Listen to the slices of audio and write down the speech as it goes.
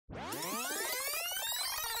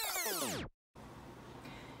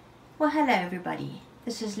Well, hello everybody.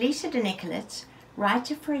 This is Lisa de Nicolets,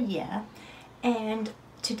 writer for a year, and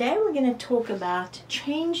today we're going to talk about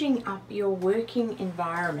changing up your working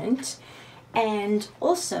environment and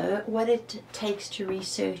also what it takes to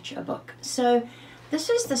research a book. So this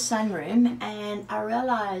is the sunroom, and I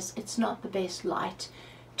realize it's not the best light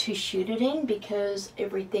to shoot it in because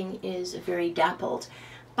everything is very dappled,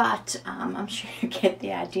 but I'm sure you get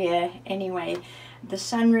the idea anyway. The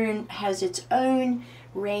sunroom has its own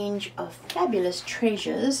range of fabulous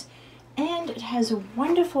treasures, and it has a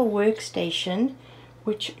wonderful workstation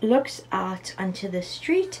which looks out onto the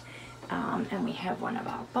street, and we have one of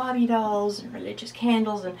our Barbie dolls and religious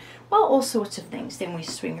candles and, well, all sorts of things. Then we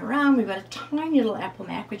swing around. We've got a tiny little Apple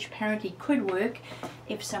Mac which apparently could work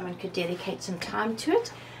if someone could dedicate some time to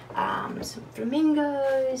it. Some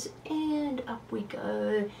flamingos, and up we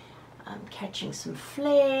go, catching some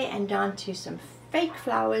flare and down to some fake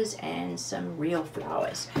flowers and some real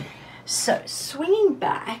flowers. So swinging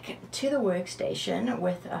back to the workstation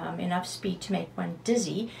with enough speed to make one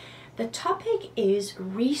dizzy, the topic is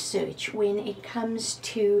research when it comes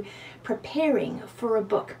to preparing for a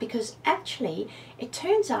book, because actually it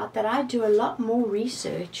turns out that I do a lot more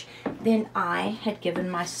research than I had given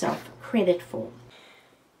myself credit for.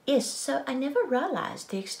 Yes, so I never realized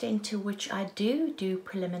the extent to which I do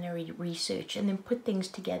preliminary research and then put things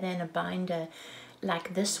together in a binder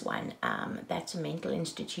like this one. That's a mental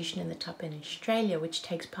institution in the top in Australia which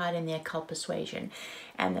takes part in the occult persuasion,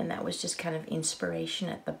 and then that was just kind of inspiration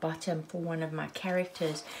at the bottom for one of my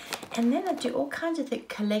characters. And then I do all kinds of things,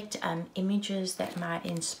 collect images that might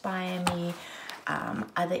inspire me,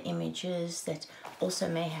 other images that also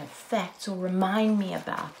may have facts or remind me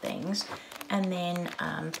about things, and then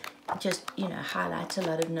just, you know, highlight a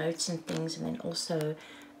lot of notes and things, and then also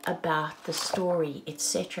about the story,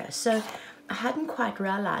 etc. So I hadn't quite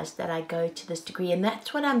realized that I go to this degree, and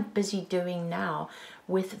that's what I'm busy doing now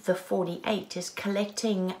with the 48, is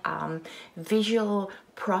collecting visual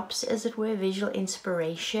props, as it were, visual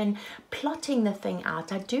inspiration, plotting the thing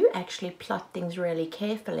out. I do actually plot things really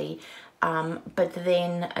carefully, but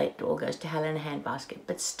then it all goes to hell in a handbasket,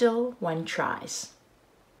 but still one tries.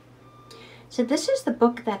 So this is the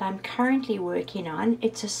book that I'm currently working on.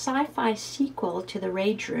 It's a sci-fi sequel to The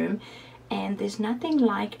Rage Room, and there's nothing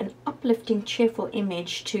like an uplifting, cheerful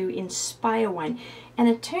image to inspire one. And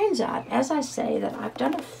it turns out, as I say, that I've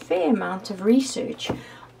done a fair amount of research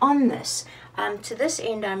on this. To this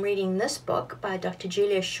end, I'm reading this book by Dr.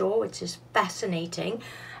 Julia Shaw, which is fascinating.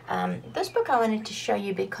 This book I wanted to show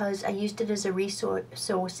you because I used it as a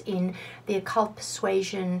resource in the occult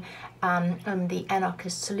persuasion and the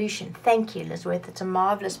anarchist solution. Thank you, Elizabeth. It's a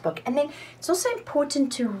marvelous book. And then it's also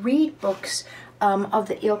important to read books of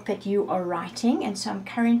the ilk that you are writing, and so I'm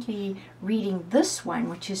currently reading this one,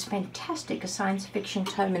 which is fantastic, a science fiction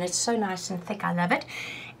tome, and it's so nice and thick. I love it.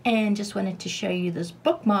 And just wanted to show you this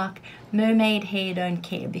bookmark, Mermaid Hair Don't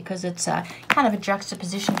Care, because it's kind of a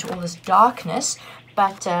juxtaposition to all this darkness,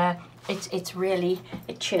 but it's really,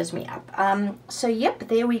 it cheers me up. So yep,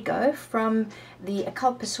 there we go. From the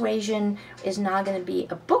occult persuasion is now going to be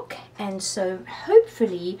a book, and so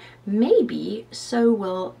hopefully, maybe, so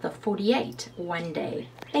will the 48 one day.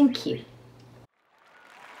 Thank you.